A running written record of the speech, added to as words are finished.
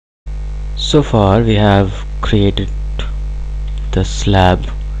So far we have created the slab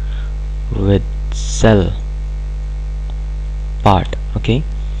with cell part. Okay,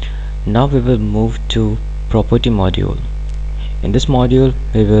 now we will move to property module. In this module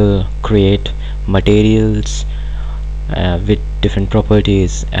we will create materials with different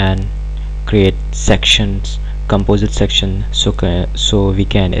properties and create sections, composite section, so we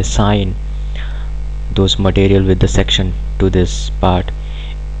can assign those material with the section to this part.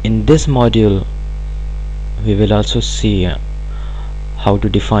 In this module we will also see how to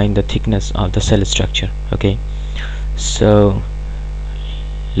define the thickness of the cell structure. Okay, so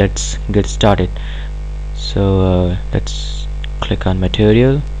let's get started. So let's click on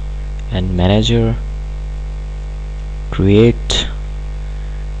material and manager, create,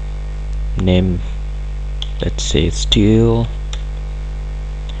 name let's say steel,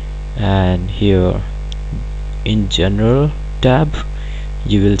 and here in general tab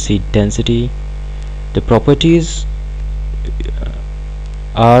you will see density. The properties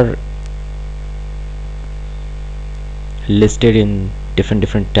are listed in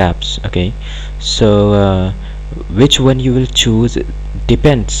different tabs. Okay, so which one you will choose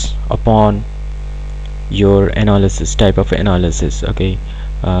depends upon your analysis, type of analysis. Okay,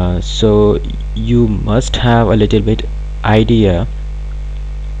 so you must have a little bit idea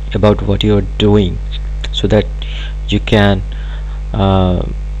about what you're doing so that you can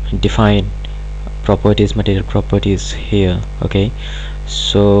define properties, material properties here. Okay,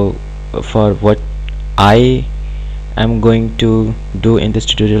 so for what I am going to do in this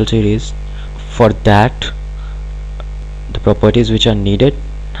tutorial series, for that the properties which are needed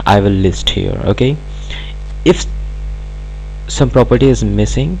I will list here. Okay, if some property is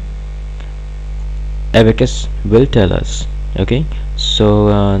missing, abaqus will tell us. Okay, so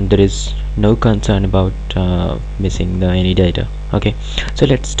there is no concern about missing any data. Okay, so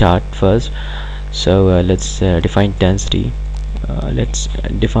let's start first. So let's define density. Let's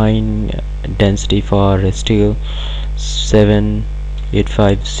define density for steel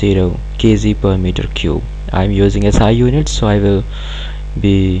 7850 kg per meter cube. I'm using SI units, so I will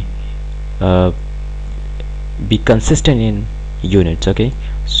be consistent in units. Okay,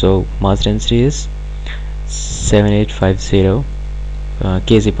 so mass density is 7850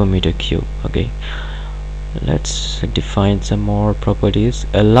 kg per meter cube. Okay, let's define some more properties.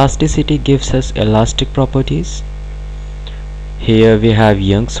 Elasticity gives us elastic properties. Here we have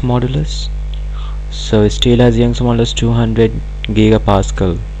Young's modulus. So steel has Young's modulus 200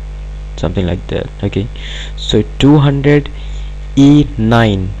 gigapascal, something like that. Okay, so 200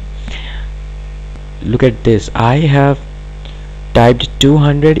 E9. Look at this, I have typed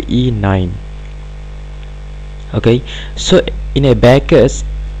 200 E9. Okay, so in abaqus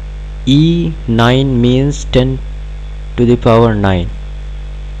E9 means 10 to the power 9.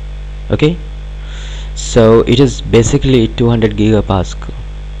 Okay, so it is basically 200 gigapascal.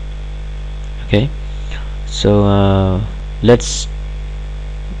 Okay, so let's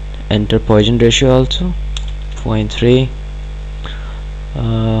enter Poisson ratio also 0.3.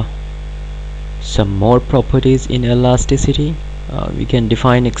 Some more properties in elasticity. We can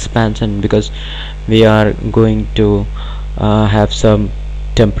define expansion because we are going to have some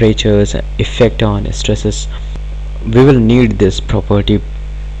temperatures effect on stresses. We will need this property.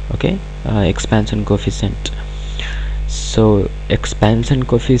 Okay, expansion coefficient. So expansion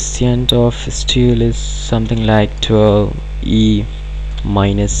coefficient of steel is something like 12 E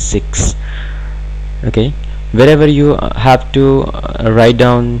minus 6. Okay, wherever you have to write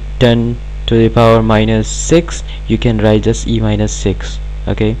down 10 to the power minus 6, you can write just E minus 6.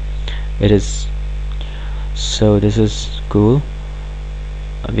 Okay, it is, so this is cool.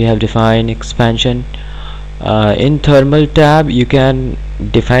 We have defined expansion. In thermal tab you can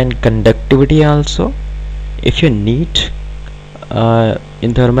define conductivity also if you need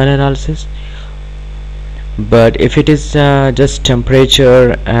in thermal analysis, but if it is just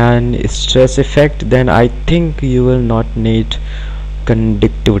temperature and stress effect, then I think you will not need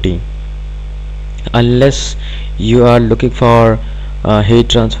conductivity unless you are looking for heat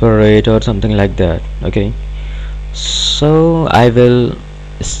transfer rate or something like that. Okay, so I will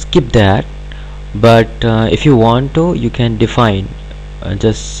skip that, but if you want to, you can define.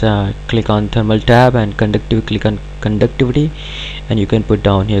 Just click on thermal tab and conductivity, click on conductivity, and you can put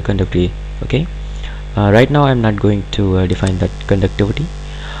down here conductivity. Okay, right now I'm not going to define that conductivity.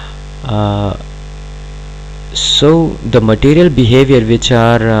 So the material behavior which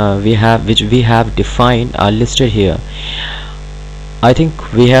are we have defined are listed here. I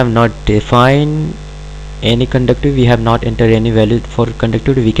think we have not defined any conductivity, we have not entered any value for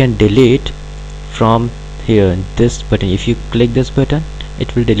conductivity. We can delete from here, this button. If you click this button,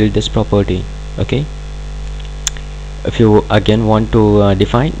 it will delete this property. Okay, if you again want to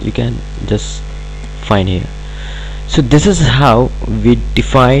define, you can just find here. So this is how we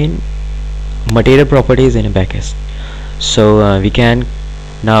define material properties in abaqus. So we can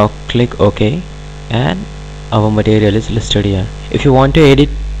now click OK, and our material is listed here. If you want to edit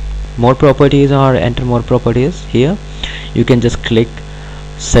more properties or enter more properties here, you can just click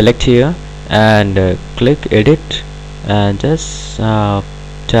select here and click edit and just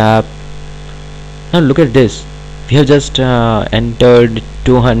tap. Now look at this, we have just entered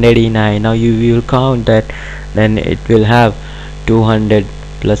 289. Now you will count that, then it will have 200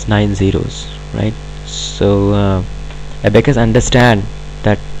 plus 9 zeros, right? So abaqus understand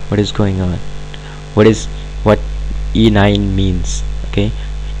that what is going on, what E9 means. Okay,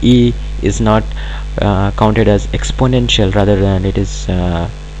 E is not counted as exponential, rather than it is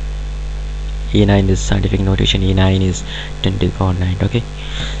E9 is scientific notation. E9 is 10 to the power 9. Okay,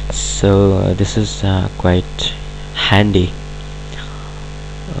 so this is quite handy.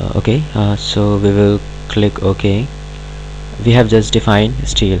 Okay, so we will click OK. We have just defined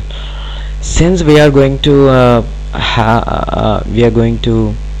steel. Since we are going to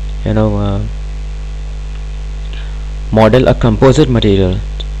model a composite material,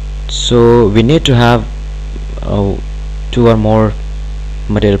 so we need to have 2 or more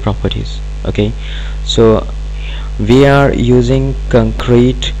material properties. Okay, so we are using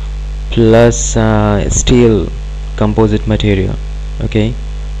concrete plus steel composite material. Okay,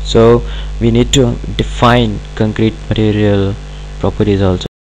 so we need to define concrete material properties also.